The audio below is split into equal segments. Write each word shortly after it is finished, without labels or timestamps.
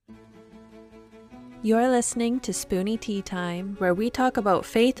You're listening to Spoonie Tea Time, where we talk about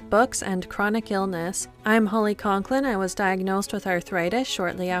faith, books, and chronic illness. I'm Holly Conklin. I was diagnosed with arthritis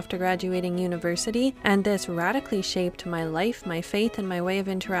shortly after graduating university, and this radically shaped my life, my faith, and my way of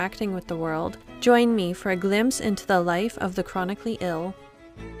interacting with the world. Join me for a glimpse into the life of the chronically ill.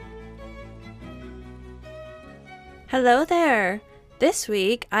 Hello there! This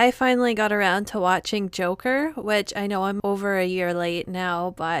week, I finally got around to watching Joker, which I know I'm over a year late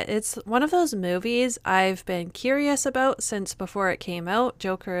now, but it's one of those movies I've been curious about since before it came out.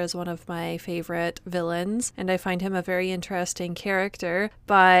 Joker is one of my favorite villains, and I find him a very interesting character,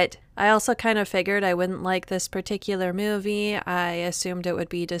 but I also kind of figured I wouldn't like this particular movie. I assumed it would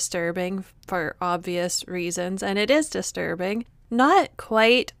be disturbing for obvious reasons, and it is disturbing. Not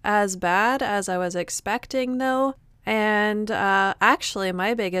quite as bad as I was expecting, though. And actually,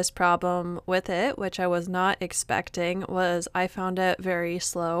 my biggest problem with it, which I was not expecting, was I found it very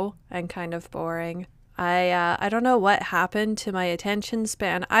slow and kind of boring. I don't know what happened to my attention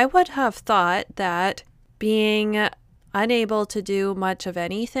span. I would have thought that being unable to do much of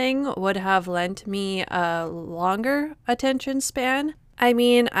anything would have lent me a longer attention span. I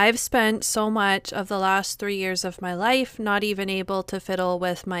mean, I've spent so much of the last 3 years of my life not even able to fiddle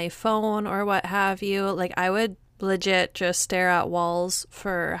with my phone or what have you. Like, I would legit just stare at walls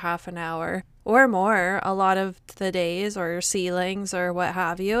for half an hour or more a lot of the days, or ceilings or what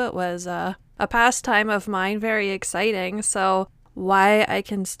have you. It was a pastime of mine, very exciting. So why I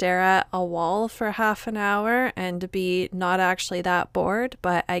can stare at a wall for half an hour and be not actually that bored,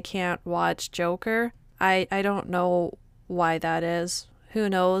 but I can't watch Joker, I don't know why that is. Who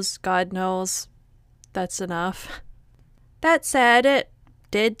knows? God knows. That's enough. That said, it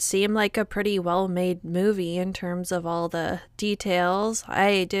did seem like a pretty well-made movie in terms of all the details.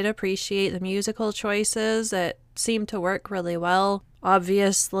 I did appreciate the musical choices. It seemed to work really well.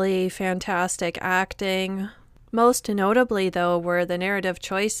 Obviously, fantastic acting. Most notably, though, were the narrative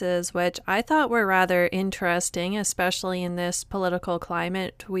choices, which I thought were rather interesting, especially in this political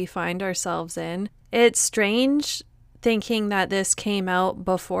climate we find ourselves in. It's strange thinking that this came out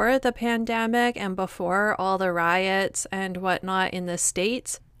before the pandemic and before all the riots and whatnot in the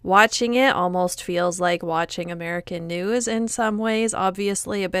States. Watching it almost feels like watching American news in some ways,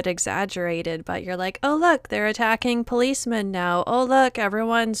 obviously a bit exaggerated, but you're like, oh look, they're attacking policemen now. Oh look,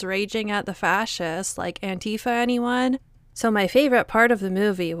 everyone's raging at the fascists, like Antifa anyone? So my favorite part of the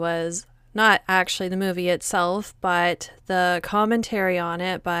movie was not actually the movie itself, but the commentary on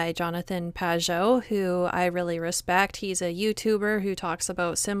it by Jonathan Pageau, who I really respect. He's a YouTuber who talks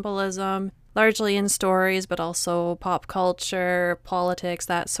about symbolism, largely in stories, but also pop culture, politics,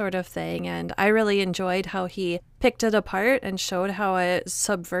 that sort of thing. And I really enjoyed how he picked it apart and showed how it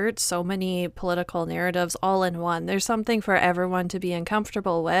subverts so many political narratives all in one. There's something for everyone to be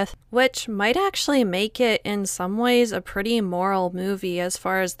uncomfortable with, which might actually make it in some ways a pretty moral movie as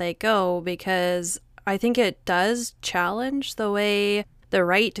far as they go, because I think it does challenge the way the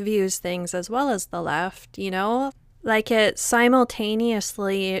right views things as well as the left, you know? Like, it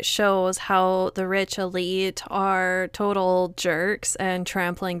simultaneously shows how the rich elite are total jerks and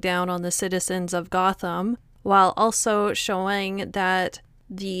trampling down on the citizens of Gotham, while also showing that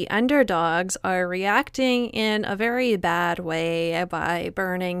the underdogs are reacting in a very bad way by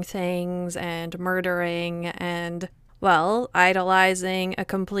burning things and murdering and, well, idolizing a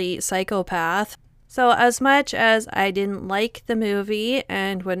complete psychopath. So as much as I didn't like the movie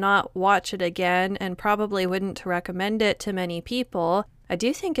and would not watch it again and probably wouldn't recommend it to many people, I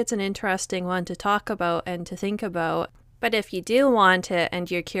do think it's an interesting one to talk about and to think about. But if you do want it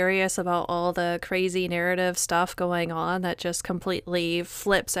and you're curious about all the crazy narrative stuff going on that just completely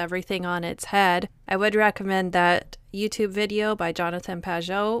flips everything on its head, I would recommend that YouTube video by Jonathan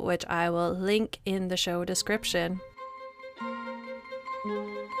Pageau, which I will link in the show description.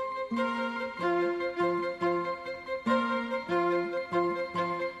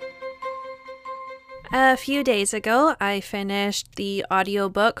 A few days ago, I finished the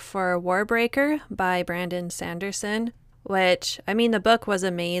audiobook for Warbreaker by Brandon Sanderson, which, I mean, the book was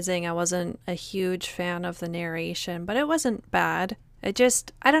amazing. I wasn't a huge fan of the narration, but it wasn't bad. It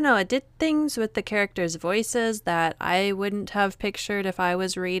just, I don't know, it did things with the characters' voices that I wouldn't have pictured if I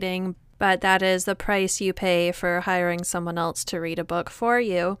was reading, but that is the price you pay for hiring someone else to read a book for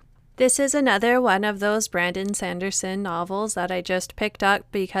you. This is another one of those Brandon Sanderson novels that I just picked up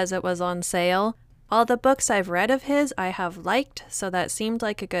because it was on sale. All the books I've read of his I have liked, so that seemed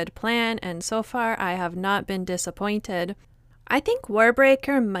like a good plan, and so far I have not been disappointed. I think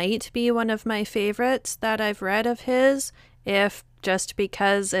Warbreaker might be one of my favorites that I've read of his, if just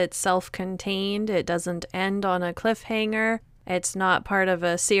because it's self-contained, it doesn't end on a cliffhanger, it's not part of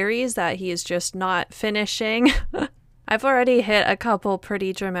a series that he's just not finishing. I've already hit a couple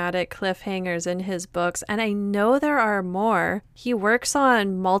pretty dramatic cliffhangers in his books, and I know there are more. He works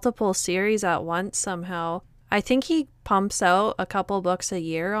on multiple series at once somehow. I think he pumps out a couple books a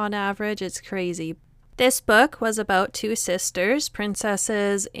year on average. It's crazy. This book was about two sisters,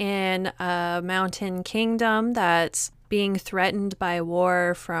 princesses in a mountain kingdom that's being threatened by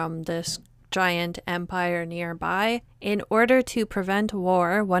war from this giant empire nearby. In order to prevent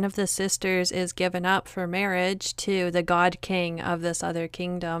war, one of the sisters is given up for marriage to the god king of this other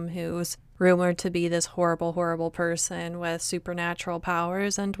kingdom, who's rumored to be this horrible, horrible person with supernatural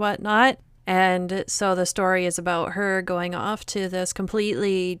powers and whatnot. And so the story is about her going off to this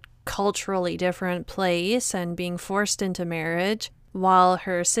completely culturally different place and being forced into marriage, while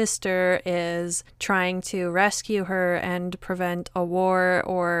her sister is trying to rescue her and prevent a war,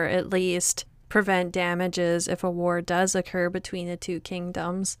 or at least prevent damages if a war does occur between the two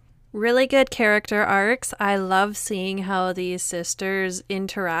kingdoms. Really good character arcs. I love seeing how these sisters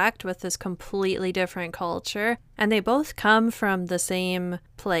interact with this completely different culture, and they both come from the same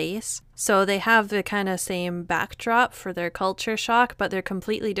place. So they have the kind of same backdrop for their culture shock, but they're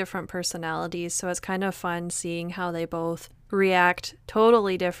completely different personalities. So it's kind of fun seeing how they both react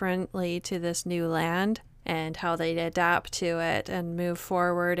totally differently to this new land and how they adapt to it and move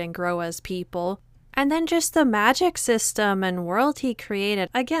forward and grow as people. And then just the magic system and world he created.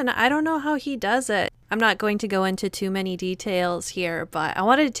 Again, I don't know how he does it. I'm not going to go into too many details here, but I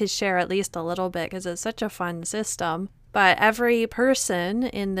wanted to share at least a little bit because it's such a fun system. But every person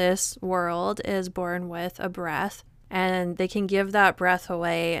in this world is born with a breath, and they can give that breath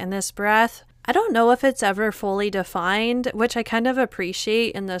away. And this breath, I don't know if it's ever fully defined, which I kind of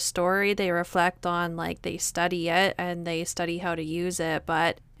appreciate in the story. They reflect on, like, they study it and they study how to use it,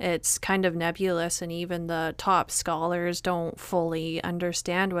 but it's kind of nebulous, and even the top scholars don't fully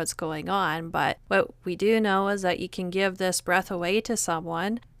understand what's going on. But what we do know is that you can give this breath away to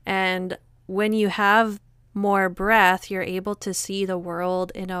someone, and when you have more breath, you're able to see the world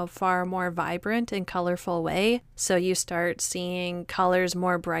in a far more vibrant and colorful way. So you start seeing colors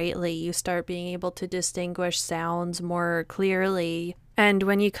more brightly, you start being able to distinguish sounds more clearly. And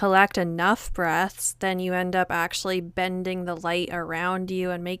when you collect enough breaths, then you end up actually bending the light around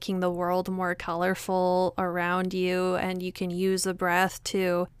you and making the world more colorful around you. And you can use the breath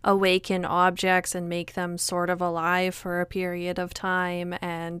to awaken objects and make them sort of alive for a period of time.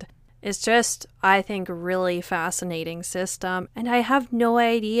 And it's just, I think, really fascinating system. And I have no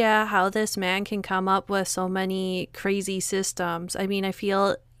idea how this man can come up with so many crazy systems. I mean, I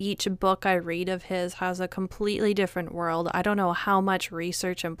feel each book I read of his has a completely different world. I don't know how much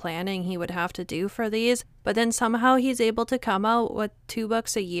research and planning he would have to do for these, but then somehow he's able to come out with 2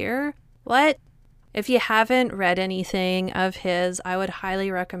 books a year? What? If you haven't read anything of his, I would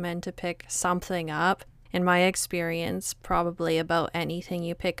highly recommend to pick something up. In my experience, probably about anything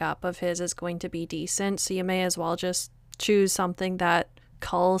you pick up of his is going to be decent, so you may as well just choose something that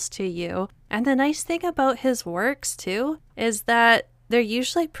calls to you. And the nice thing about his works, too, is that they're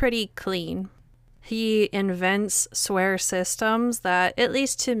usually pretty clean. He invents swear systems that, at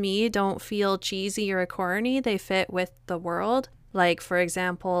least to me, don't feel cheesy or corny. They fit with the world. Like, for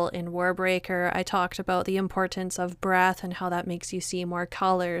example, in Warbreaker, I talked about the importance of breath and how that makes you see more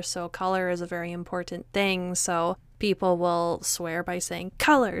colors. So color is a very important thing. So people will swear by saying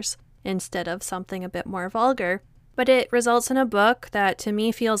colors instead of something a bit more vulgar. But it results in a book that to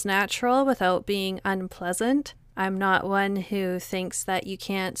me feels natural without being unpleasant. I'm not one who thinks that you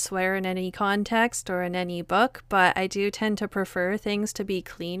can't swear in any context or in any book, but I do tend to prefer things to be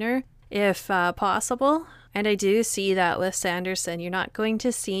cleaner if possible. And I do see that with Sanderson. You're not going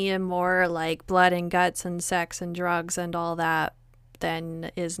to see more like blood and guts and sex and drugs and all that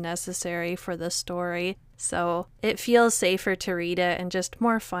than is necessary for the story. So it feels safer to read it and just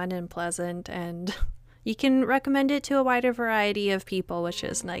more fun and pleasant. And you can recommend it to a wider variety of people, which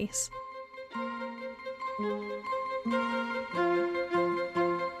is nice.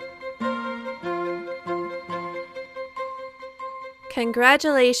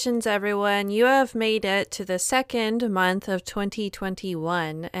 Congratulations, everyone. You have made it to the second month of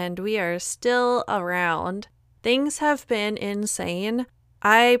 2021, and we are still around. Things have been insane.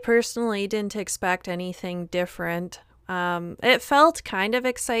 I personally didn't expect anything different. It felt kind of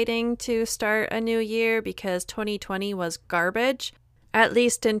exciting to start a new year because 2020 was garbage, at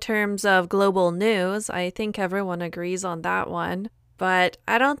least in terms of global news. I think everyone agrees on that one. But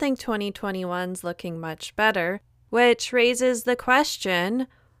I don't think 2021's looking much better. Which raises the question,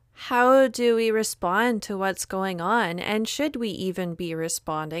 how do we respond to what's going on? And should we even be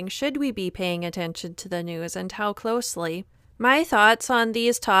responding? Should we be paying attention to the news, and how closely? My thoughts on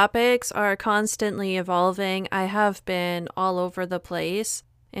these topics are constantly evolving. I have been all over the place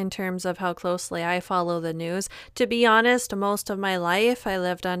in terms of how closely I follow the news. To be honest, most of my life I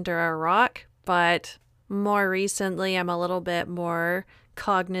lived under a rock, but more recently I'm a little bit more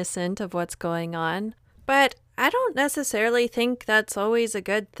cognizant of what's going on. But I don't necessarily think that's always a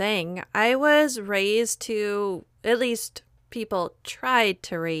good thing. I was raised to, at least people tried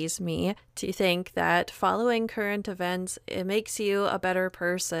to raise me to think that following current events, it makes you a better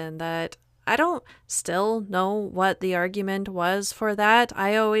person. That I don't still know what the argument was for that.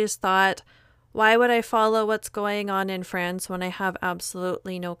 I always thought, why would I follow what's going on in France when I have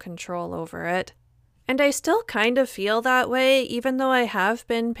absolutely no control over it? And I still kind of feel that way, even though I have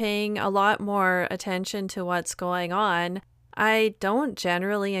been paying a lot more attention to what's going on. I don't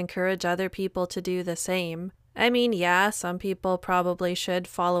generally encourage other people to do the same. I mean, yeah, some people probably should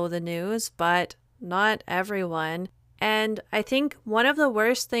follow the news, but not everyone. And I think one of the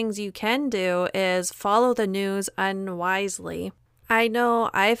worst things you can do is follow the news unwisely. I know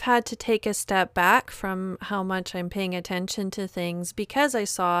I've had to take a step back from how much I'm paying attention to things because I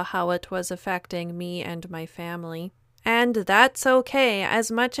saw how it was affecting me and my family. And that's okay.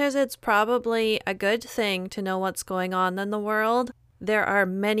 As much as it's probably a good thing to know what's going on in the world, there are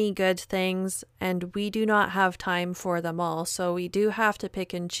many good things, and we do not have time for them all, so we do have to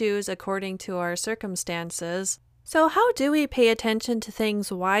pick and choose according to our circumstances. So how do we pay attention to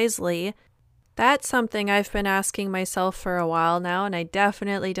things wisely? That's something I've been asking myself for a while now, and I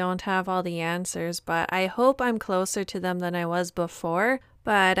definitely don't have all the answers, but I hope I'm closer to them than I was before.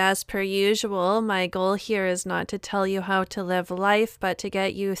 But as per usual, my goal here is not to tell you how to live life, but to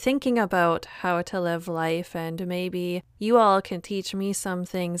get you thinking about how to live life, and maybe you all can teach me some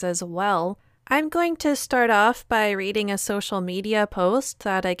things as well. I'm going to start off by reading a social media post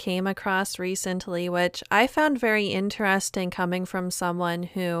that I came across recently, which I found very interesting coming from someone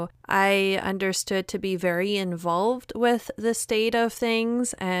who I understood to be very involved with the state of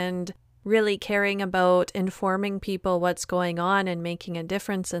things and really caring about informing people what's going on and making a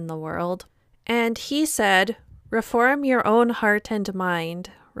difference in the world. And he said, reform your own heart and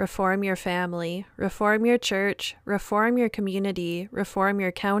mind, reform your family, reform your church, reform your community, reform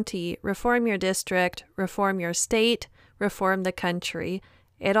your county, reform your district, reform your state, reform the country.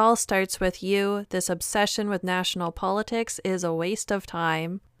 It all starts with you. This obsession with national politics is a waste of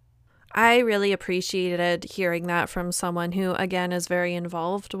time. I really appreciated hearing that from someone who, again, is very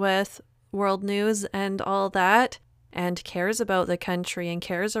involved with world news and all that, and cares about the country and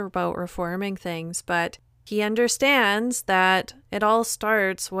cares about reforming things, but he understands that it all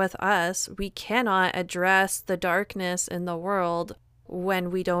starts with us. We cannot address the darkness in the world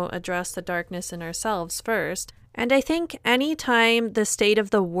when we don't address the darkness in ourselves first. And I think anytime the state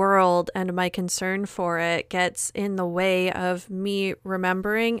of the world and my concern for it gets in the way of me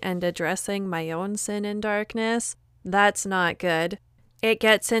remembering and addressing my own sin and darkness, that's not good. It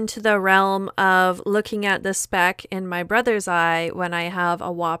gets into the realm of looking at the speck in my brother's eye when I have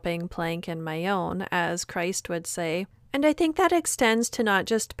a whopping plank in my own, as Christ would say. And I think that extends to not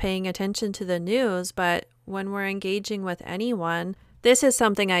just paying attention to the news, but when we're engaging with anyone. This is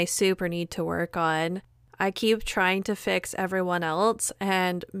something I super need to work on. I keep trying to fix everyone else,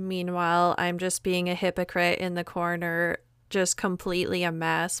 and meanwhile, I'm just being a hypocrite in the corner, just completely a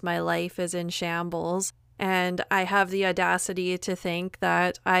mess. My life is in shambles. And I have the audacity to think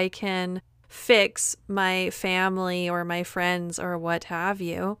that I can fix my family or my friends or what have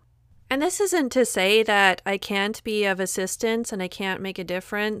you. And this isn't to say that I can't be of assistance and I can't make a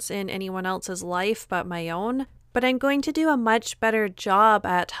difference in anyone else's life but my own. But I'm going to do a much better job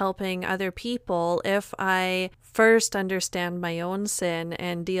at helping other people if I first understand my own sin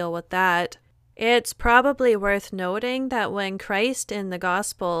and deal with that. It's probably worth noting that when Christ in the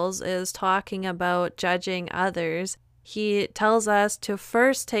Gospels is talking about judging others, he tells us to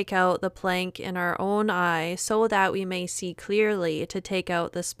first take out the plank in our own eye so that we may see clearly to take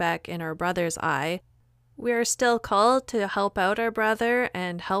out the speck in our brother's eye. We are still called to help out our brother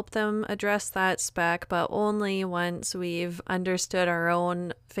and help them address that speck, but only once we've understood our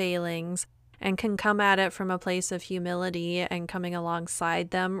own failings and can come at it from a place of humility and coming alongside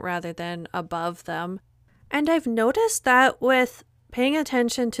them rather than above them. And I've noticed that with paying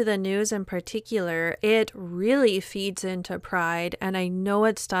attention to the news in particular, it really feeds into pride, and I know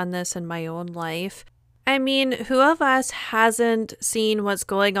it's done this in my own life. I mean, who of us hasn't seen what's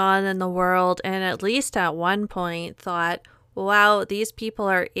going on in the world and at least at one point thought, wow, these people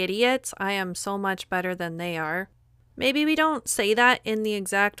are idiots, I am so much better than they are. Maybe we don't say that in the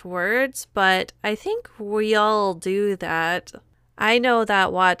exact words, but I think we all do that. I know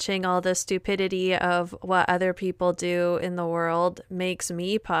that watching all the stupidity of what other people do in the world makes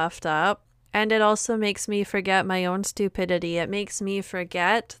me puffed up. And it also makes me forget my own stupidity. It makes me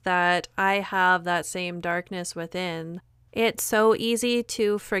forget that I have that same darkness within. It's so easy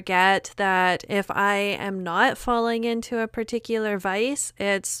to forget that if I am not falling into a particular vice,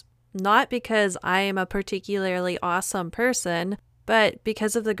 it's not because I am a particularly awesome person, but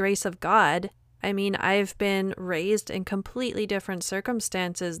because of the grace of God. I mean, I've been raised in completely different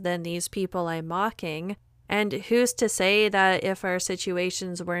circumstances than these people I'm mocking. And who's to say that if our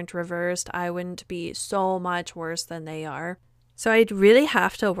situations weren't reversed, I wouldn't be so much worse than they are? So I'd really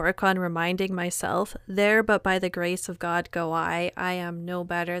have to work on reminding myself, there but by the grace of God go I am no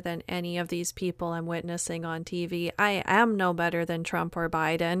better than any of these people I'm witnessing on TV. I am no better than Trump or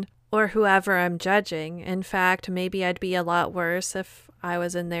Biden or whoever I'm judging. In fact, maybe I'd be a lot worse if I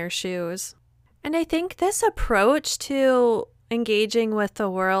was in their shoes. And I think this approach to engaging with the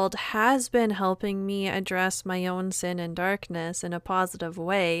world has been helping me address my own sin and darkness in a positive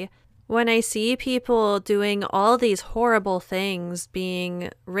way. When I see people doing all these horrible things,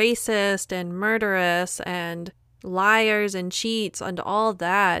 being racist and murderous and liars and cheats and all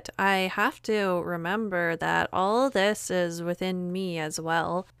that, I have to remember that all this is within me as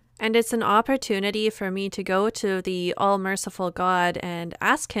well. And it's an opportunity for me to go to the all-merciful God and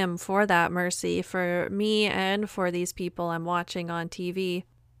ask Him for that mercy for me and for these people I'm watching on TV.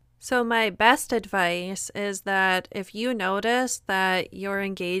 So my best advice is that if you notice that your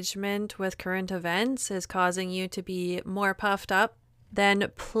engagement with current events is causing you to be more puffed up,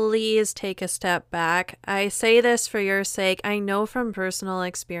 then please take a step back. I say this for your sake. I know from personal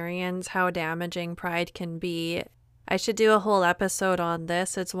experience how damaging pride can be. I should do a whole episode on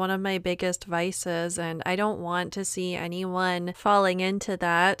this. It's one of my biggest vices, and I don't want to see anyone falling into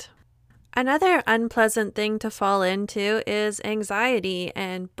that. Another unpleasant thing to fall into is anxiety,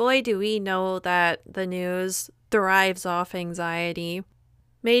 and boy do we know that the news thrives off anxiety.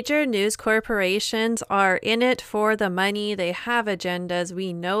 Major news corporations are in it for the money. They have agendas.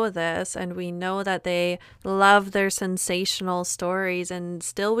 We know this, and we know that they love their sensational stories, and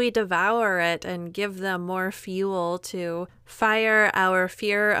still we devour it and give them more fuel to fire our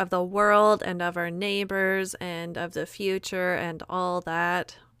fear of the world and of our neighbors and of the future and all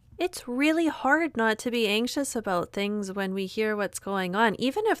that. It's really hard not to be anxious about things when we hear what's going on,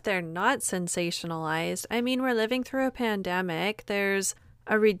 even if they're not sensationalized. I mean, we're living through a pandemic. There's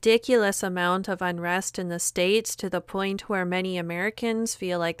a ridiculous amount of unrest in the States to the point where many Americans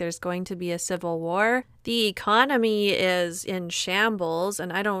feel like there's going to be a civil war. The economy is in shambles,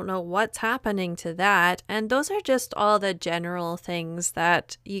 and I don't know what's happening to that. And those are just all the general things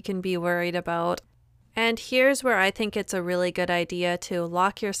that you can be worried about. And here's where I think it's a really good idea to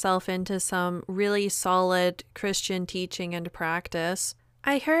lock yourself into some really solid Christian teaching and practice.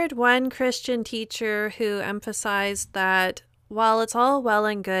 I heard one Christian teacher who emphasized that while it's all well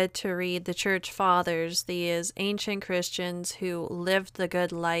and good to read the church fathers, these ancient Christians who lived the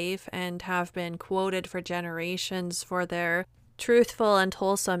good life and have been quoted for generations for their truthful and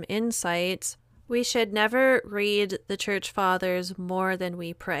wholesome insights, we should never read the church fathers more than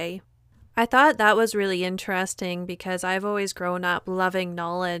we pray. I thought that was really interesting because I've always grown up loving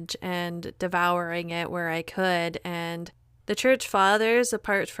knowledge and devouring it where I could, and the church fathers,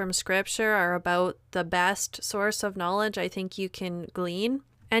 apart from scripture, are about the best source of knowledge I think you can glean.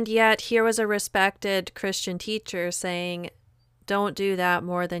 And yet here was a respected Christian teacher saying, don't do that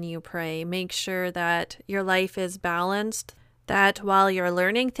more than you pray. Make sure that your life is balanced, that while you're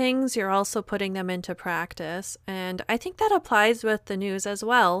learning things, you're also putting them into practice. And I think that applies with the news as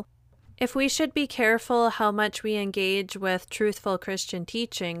well. If we should be careful how much we engage with truthful Christian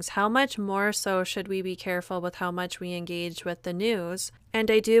teachings, how much more so should we be careful with how much we engage with the news?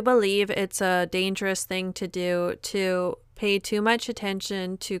 And I do believe it's a dangerous thing to do to pay too much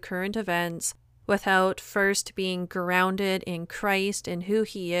attention to current events without first being grounded in Christ, in who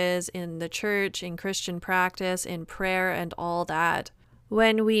He is, in the church, in Christian practice, in prayer, and all that.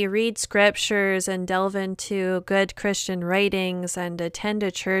 When we read scriptures and delve into good Christian writings and attend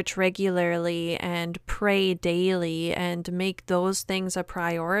a church regularly and pray daily and make those things a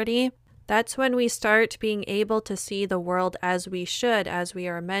priority, that's when we start being able to see the world as we should, as we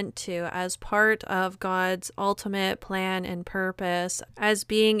are meant to, as part of God's ultimate plan and purpose, as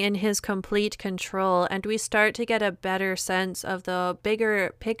being in His complete control, and we start to get a better sense of the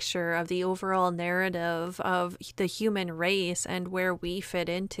bigger picture of the overall narrative of the human race and where we fit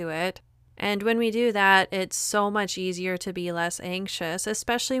into it. And when we do that, it's so much easier to be less anxious,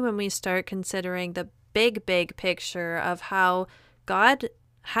 especially when we start considering the big picture of how God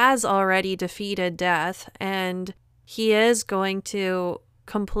has already defeated death, and He is going to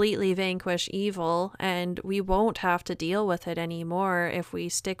completely vanquish evil, and we won't have to deal with it anymore if we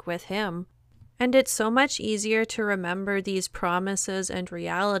stick with him. And it's so much easier to remember these promises and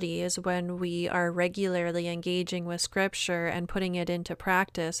realities when we are regularly engaging with Scripture and putting it into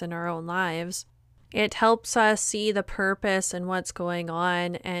practice in our own lives. It helps us see the purpose in what's going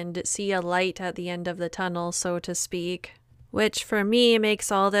on and see a light at the end of the tunnel, so to speak, which for me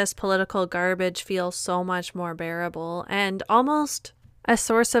makes all this political garbage feel so much more bearable and almost a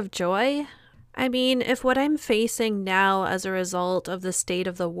source of joy. I mean, if what I'm facing now as a result of the state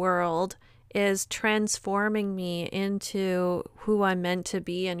of the world is transforming me into who I'm meant to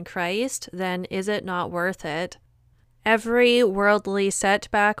be in Christ, then is it not worth it? Every worldly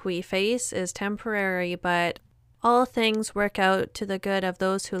setback we face is temporary, but all things work out to the good of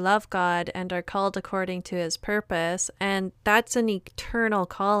those who love God and are called according to his purpose, and that's an eternal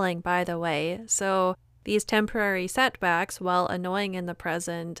calling, by the way. So these temporary setbacks, while annoying in the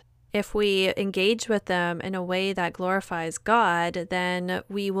present, if we engage with them in a way that glorifies God, then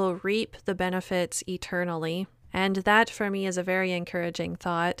we will reap the benefits eternally. And that for me is a very encouraging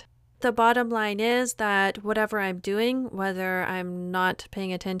thought. The bottom line is that whatever I'm doing, whether I'm not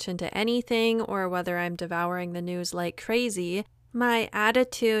paying attention to anything or whether I'm devouring the news like crazy, my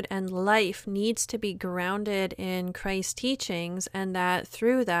attitude and life needs to be grounded in Christ's teachings, and that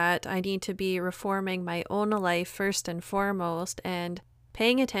through that I need to be reforming my own life first and foremost and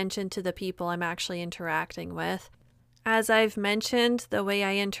paying attention to the people I'm actually interacting with. As I've mentioned, the way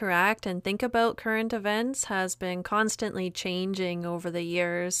I interact and think about current events has been constantly changing over the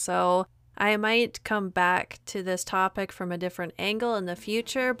years, so I might come back to this topic from a different angle in the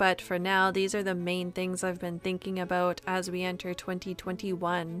future, but for now, these are the main things I've been thinking about as we enter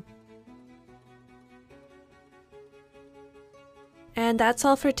 2021. And that's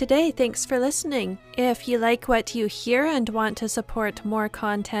all for today. Thanks for listening. If you like what you hear and want to support more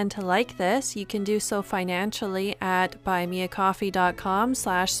content like this, you can do so financially at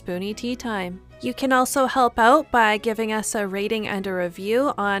buymeacoffee.com/spoonieteatime. You can also help out by giving us a rating and a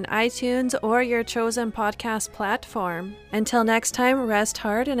review on iTunes or your chosen podcast platform. Until next time, rest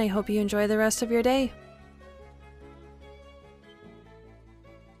hard, and I hope you enjoy the rest of your day.